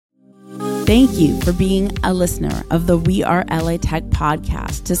Thank you for being a listener of the We Are LA Tech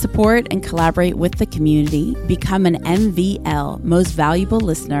podcast. To support and collaborate with the community, become an MVL Most Valuable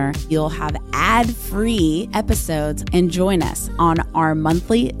Listener. You'll have ad-free episodes and join us on our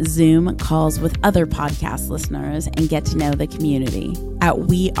monthly Zoom calls with other podcast listeners and get to know the community at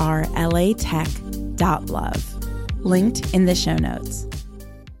WeAreLATech.love. Linked in the show notes.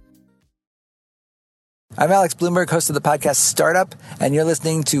 I'm Alex Bloomberg, host of the podcast Startup, and you're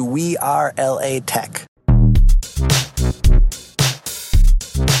listening to We Are LA Tech.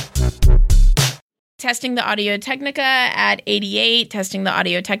 Testing the Audio Technica at 88. Testing the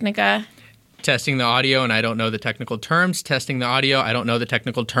Audio Technica. Testing the audio, and I don't know the technical terms. Testing the audio, I don't know the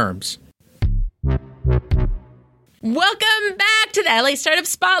technical terms. Welcome back to the LA Startup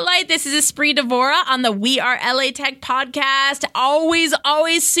Spotlight. This is Esprit Devora on the We Are LA Tech podcast. Always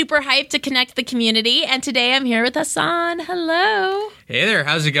super hyped to connect the community. And today I'm here with Hassan. Hello. Hey there.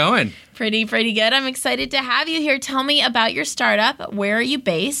 How's it going? Pretty good. I'm excited to have you here. Tell me about your startup. Where are you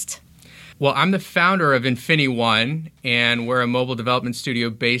based? Well, I'm the founder of InfiniOne, and we're a mobile development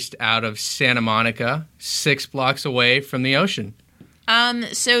studio based out of Santa Monica, 6 blocks away from the ocean.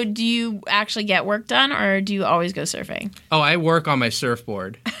 So do you actually get work done, or do you always go surfing? Oh, I work on my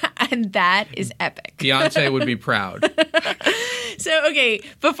surfboard. And that is epic. Beyonce would be proud. So, okay,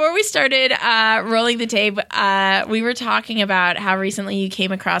 before we started rolling the tape, we were talking about how recently you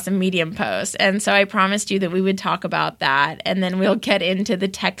came across a Medium post. And so I promised you that we would talk about that. And then we'll get into the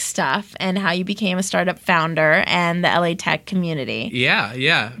tech stuff and how you became a startup founder and the LA Tech community.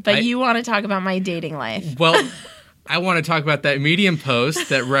 Yeah. But you want to talk about my dating life. Well, I want to talk about that Medium post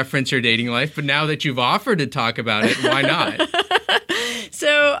that referenced your dating life. But now that you've offered to talk about it, why not?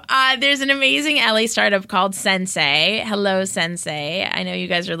 So there's an amazing LA startup called Sensei. Hello, Sensei. I know you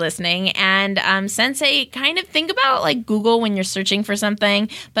guys are listening. And Sensei, kind of think about like Google when you're searching for something,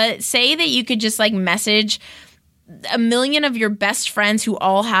 but say that you could just like message a million of your best friends who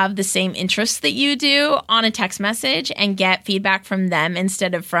all have the same interests that you do on a text message and get feedback from them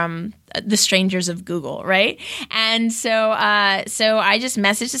instead of from the strangers of Google, right? And so I just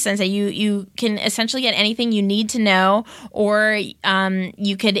messaged the Sensei. You can essentially get anything you need to know, or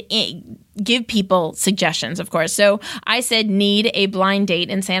you could give people suggestions, of course. So I said, need a blind date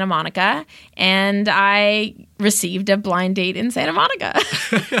in Santa Monica, and I received a blind date in Santa Monica.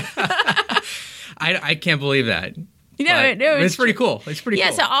 I can't believe that. No, it's pretty cool. It's pretty cool.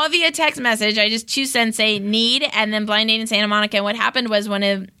 Yeah, so all via text message, I just choose Sensei, need, and then blind date in Santa Monica. And what happened was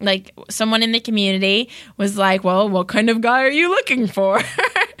someone in the community was like, well, what kind of guy are you looking for?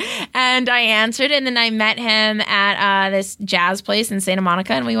 And I answered, and then I met him at this jazz place in Santa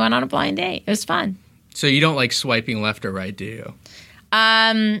Monica, and we went on a blind date. It was fun. So you don't like swiping left or right, do you?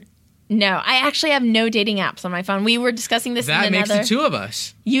 No, I actually have no dating apps on my phone. We were discussing this in another... That makes the two of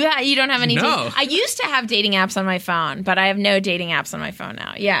us. You don't have any... No. I used to have dating apps on my phone, but I have no dating apps on my phone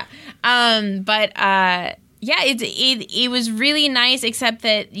now. Yeah. It was really nice, except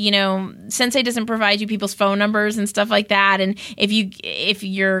that, Sensei doesn't provide you people's phone numbers and stuff like that. And if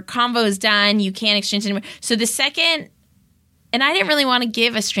your convo is done, you can't exchange anymore. So the second... And I didn't really want to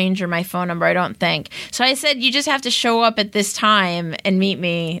give a stranger my phone number, I don't think. So I said, you just have to show up at this time and meet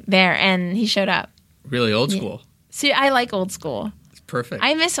me there. And he showed up. Really old school. See, I like old school. It's perfect.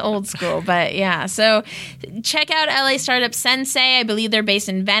 I miss old school, but yeah. So check out LA Startup Sensei. I believe they're based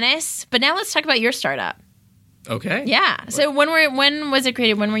in Venice. But now let's talk about your startup. Okay. Yeah. So when was it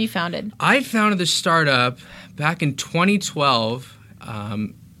created? When were you founded? I founded the startup back in 2012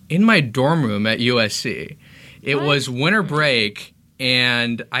 in my dorm room at USC. It was winter break,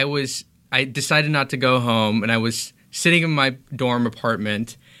 and I decided not to go home, and I was sitting in my dorm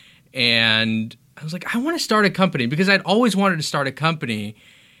apartment, and I was like, I want to start a company, because I'd always wanted to start a company,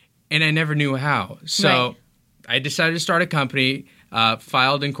 and I never knew how. So I decided to start a company,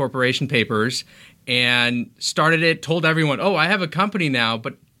 filed incorporation papers, and started it, told everyone, oh, I have a company now,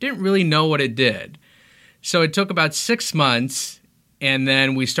 but didn't really know what it did. So it took about 6 months. And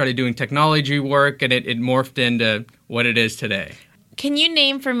then we started doing technology work, and it morphed into what it is today. Can you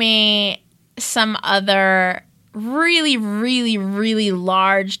name for me some other really, really, really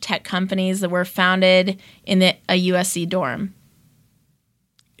large tech companies that were founded in a USC dorm?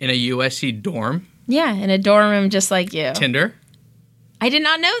 In a USC dorm? Yeah, in a dorm room just like you. Tinder? I did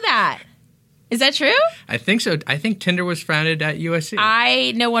not know that. Is that true? I think so. I think Tinder was founded at USC.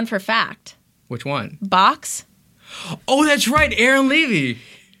 I know one for fact. Which one? Box. Oh, that's right, Aaron Levy.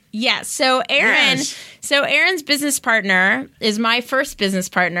 Yes. So Aaron's business partner is my first business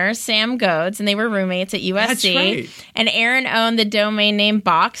partner, Sam Goads, and they were roommates at USC. That's right. And Aaron owned the domain name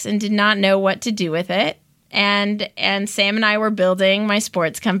Box and did not know what to do with it. and Sam and I were building my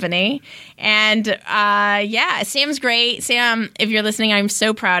sports company. And Sam's great. Sam, if you're listening, I'm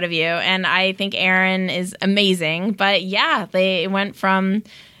so proud of you. And I think Aaron is amazing. But yeah, they went from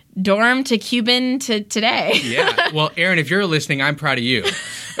dorm to Cuban to today. Yeah. Well, Aaron, if you're listening, I'm proud of you.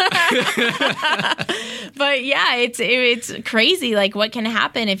 But yeah, it's crazy, like what can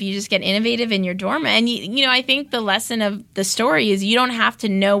happen if you just get innovative in your dorm. And you know, I think the lesson of the story is you don't have to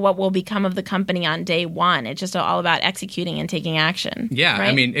know what will become of the company on day one. It's just all about executing and taking action. Yeah, right?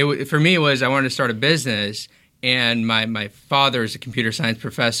 I mean, for me, it was I wanted to start a business, and my father is a computer science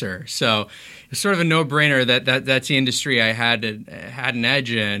professor, so it's sort of a no-brainer that's the industry I had an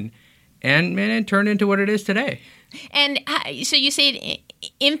edge in, and man, it turned into what it is today. And so you say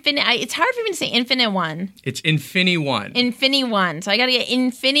infinite. It's hard for me to say InfiniOne. It's InfiniOne. InfiniOne. So I got to get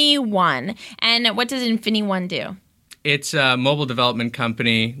InfiniOne. And what does InfiniOne do? It's a mobile development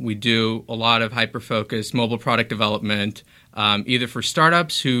company. We do a lot of hyper-focused mobile product development, either for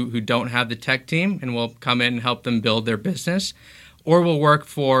startups who don't have the tech team, and we'll come in and help them build their business, or we'll work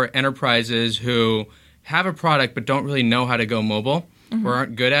for enterprises who have a product but don't really know how to go mobile. Or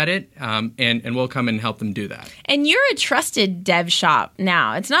aren't good at it, and we'll come in and help them do that. And you're a trusted dev shop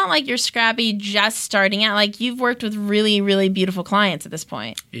now. It's not like you're scrappy just starting out. Like, you've worked with really, really beautiful clients at this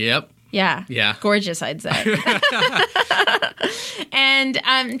point. Yep. Yeah. Yeah. Gorgeous, I'd say. And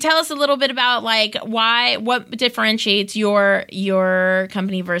tell us a little bit about like what differentiates your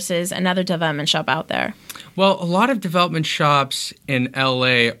company versus another development shop out there. Well, a lot of development shops in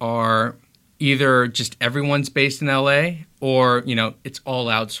LA are either just everyone's based in LA, or, you know, it's all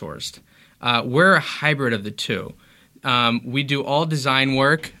outsourced. We're a hybrid of the two. We do all design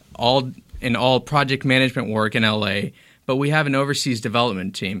work, all project management work in LA, but we have an overseas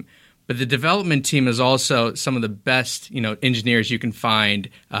development team. But the development team is also some of the best, you know, engineers you can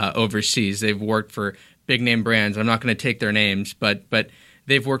find overseas. They've worked for big name brands. I'm not going to take their names, but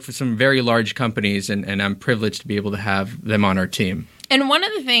they've worked for some very large companies, and I'm privileged to be able to have them on our team. And one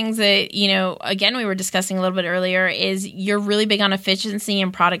of the things that, you know, again, we were discussing a little bit earlier is you're really big on efficiency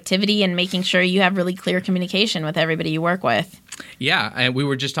and productivity and making sure you have really clear communication with everybody you work with. Yeah, and we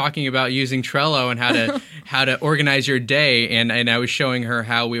were just talking about using Trello and how to organize your day, and I was showing her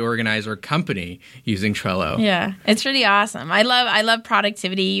how we organize our company using Trello. Yeah, it's pretty awesome. I love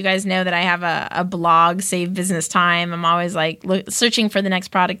productivity. You guys know that I have a blog, Save Business Time. I'm always like searching for the next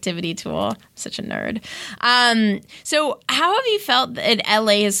productivity tool. I'm such a nerd. So how have you felt that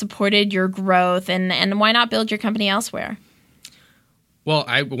LA has supported your growth, and why not build your company elsewhere? Well,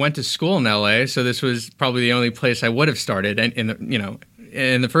 I went to school in LA, so this was probably the only place I would have started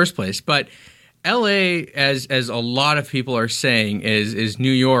in the first place. But LA, as a lot of people are saying, is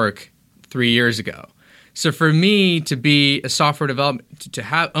New York 3 years ago. So for me to be a software development,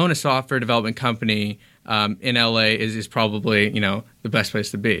 own a software development company in LA is probably, you know, the best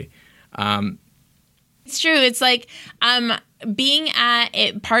place to be. It's true. It's like being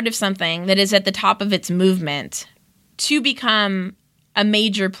part of something that is at the top of its movement to become a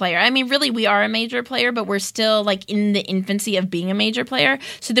major player. I mean, really, we are a major player, but we're still like in the infancy of being a major player,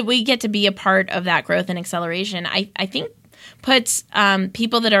 so that we get to be a part of that growth and acceleration. I think puts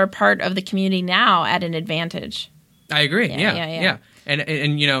people that are a part of the community now at an advantage. I agree. Yeah.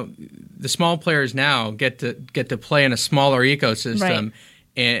 And you know, the small players now get to play in a smaller ecosystem, right,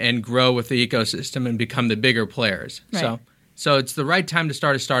 and grow with the ecosystem and become the bigger players. Right. So it's the right time to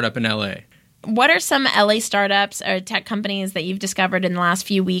start a startup in LA. What are some LA startups or tech companies that you've discovered in the last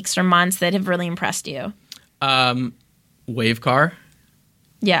few weeks or months that have really impressed you? Wavecar.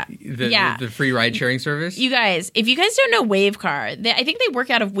 Yeah. The free ride sharing service. You guys, if you guys don't know Wavecar, I think they work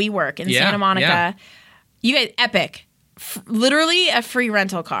out of WeWork in Santa Monica. Yeah. You guys, epic. Literally a free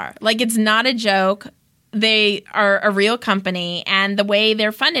rental car. Like, it's not a joke. They are a real company, and the way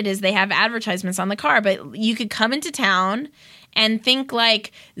they're funded is they have advertisements on the car, but you could come into town and think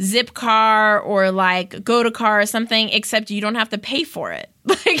like Zipcar or like Go-To-Car or something, except you don't have to pay for it.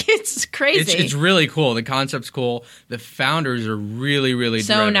 Like, it's crazy. It's really cool. The concept's cool. The founders are really, really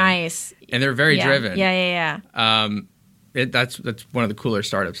so driven. Nice. And they're very driven. Yeah. That's one of the cooler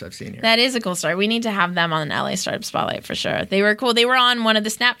startups I've seen here. That is a cool story. We need to have them on an LA Startup Spotlight for sure. They were cool. They were on one of the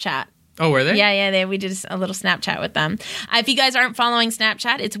Snapchat. Oh, were they? Yeah. We did a little Snapchat with them. If you guys aren't following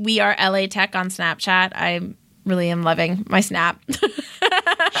Snapchat, it's WeAreLATech on Snapchat. I really am loving my snap.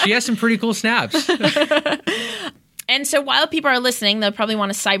 She has some pretty cool snaps. And so while people are listening, they'll probably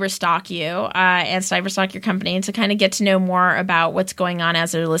want to cyberstalk you and cyberstalk your company, and to kind of get to know more about what's going on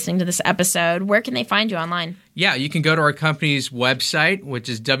as they're listening to this episode. Where can they find you online? Yeah, you can go to our company's website, which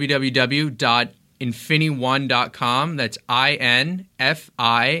is www.infinione.com. InfiniOne.com. That's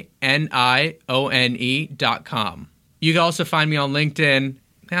InfiniOne.com. You can also find me on LinkedIn.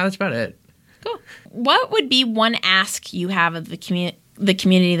 Yeah, that's about it. Cool. What would be one ask you have of the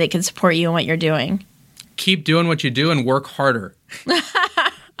community that can support you in what you're doing? Keep doing what you do and work harder. No.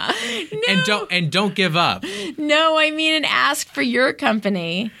 And don't give up. No, I mean an ask for your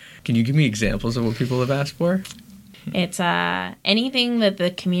company. Can you give me examples of what people have asked for? It's anything that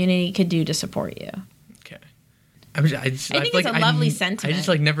the community could do to support you. Okay. I think it's a lovely sentiment. I just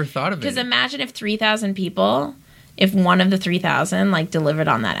never thought of it. Because imagine if 3,000 people, if one of the 3,000 delivered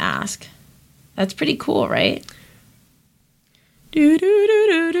on that ask. That's pretty cool, right? Do, do, do,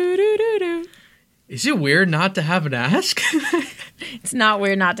 do, do, do, do. Is it weird not to have an ask? It's not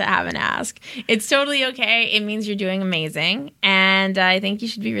weird not to have an ask. It's totally okay. It means you're doing amazing. And I think you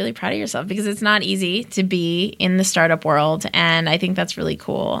should be really proud of yourself because it's not easy to be in the startup world. And I think that's really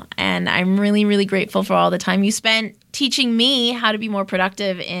cool. And I'm really, really grateful for all the time you spent teaching me how to be more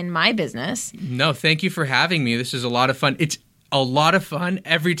productive in my business. No, thank you for having me. This is a lot of fun. It's a lot of fun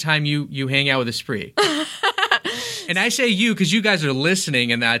every time you hang out with Esprit. And I say you because you guys are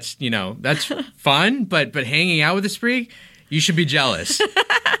listening, and that's fun. But hanging out with Esprit, you should be jealous.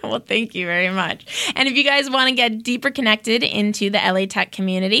 Well, thank you very much. And if you guys want to get deeper connected into the LA Tech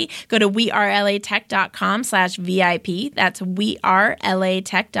community, go to WeAreLATech.com/VIP. That's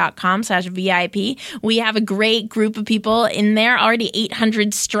WeAreLATech.com/VIP. We have a great group of people in there, already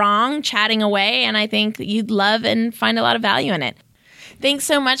 800 strong, chatting away, and I think you'd love and find a lot of value in it. Thanks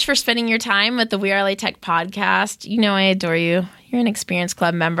so much for spending your time with the WeAreLATech podcast. You know I adore you. You're an Experience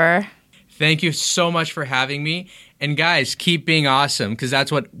Club member. Thank you so much for having me. And guys, keep being awesome because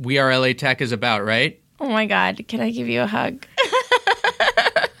that's what WeAreLATech is about, right? Oh my God, can I give you a hug?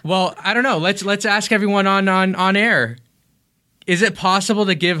 Well, I don't know. Let's ask everyone on air. Is it possible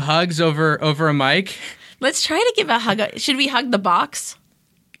to give hugs over a mic? Let's try to give a hug. Should we hug the box?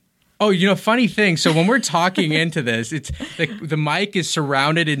 Oh, funny thing. So when we're talking into this, it's the mic is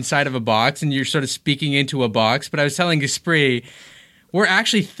surrounded inside of a box and you're sort of speaking into a box. But I was telling Esprit, we're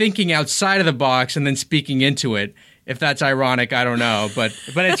actually thinking outside of the box and then speaking into it. If that's ironic, I don't know, but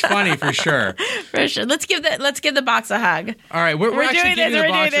it's funny for sure. For sure. Let's give the box a hug. All right, we're actually giving the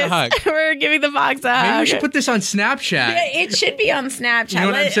box a hug. We're giving the box a hug. Maybe we should put this on Snapchat. Yeah, it should be on Snapchat. You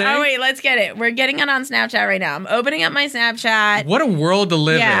know what I'm saying? Oh wait, let's get it. We're getting it on Snapchat right now. I'm opening up my Snapchat. What a world to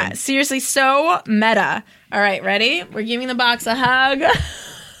live in. Yeah, seriously, so meta. All right, ready? We're giving the box a hug.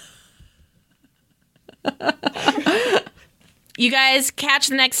 You guys catch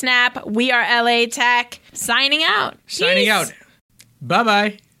the next snap. We are LA Tech. Signing out. Signing out.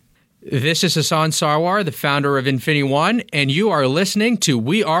 Bye-bye. This is Hassan Sarwar, the founder of InfiniOne, and you are listening to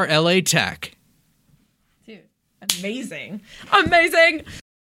We Are LA Tech. Dude, amazing. Amazing.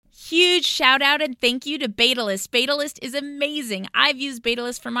 Huge shout out and thank you to Betalist. Betalist is amazing. I've used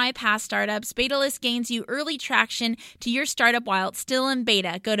Betalist for my past startups. Betalist gains you early traction to your startup while it's still in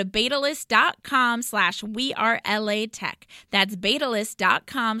beta. Go to betalist.com/WeAreLATech. That's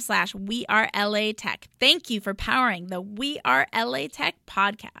betalist.com/WeAreLATech. Thank you for powering the We Are LA Tech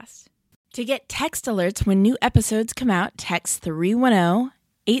podcast. To get text alerts when new episodes come out, text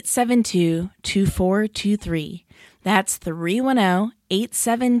 310-872-2423. That's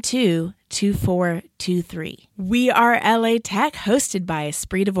 310-872-2423. We Are LA Tech, hosted by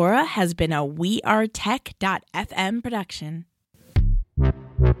Esprit Devora, has been a WeAreTech.fm production.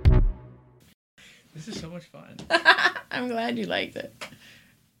 This is so much fun. I'm glad you liked it.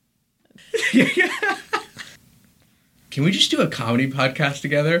 Can we just do a comedy podcast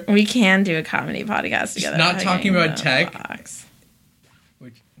together? We can do a comedy podcast together. Just not talking about tech.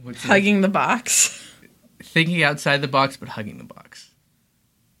 Hugging the box. Thinking outside the box, but hugging the box.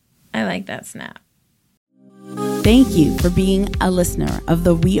 I like that snap. Thank you for being a listener of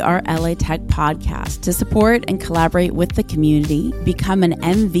the We Are LA Tech podcast. To support and collaborate with the community, become an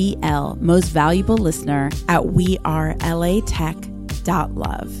MVL, most valuable listener, at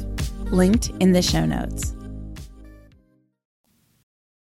WeAreLATech.love. Linked in the show notes.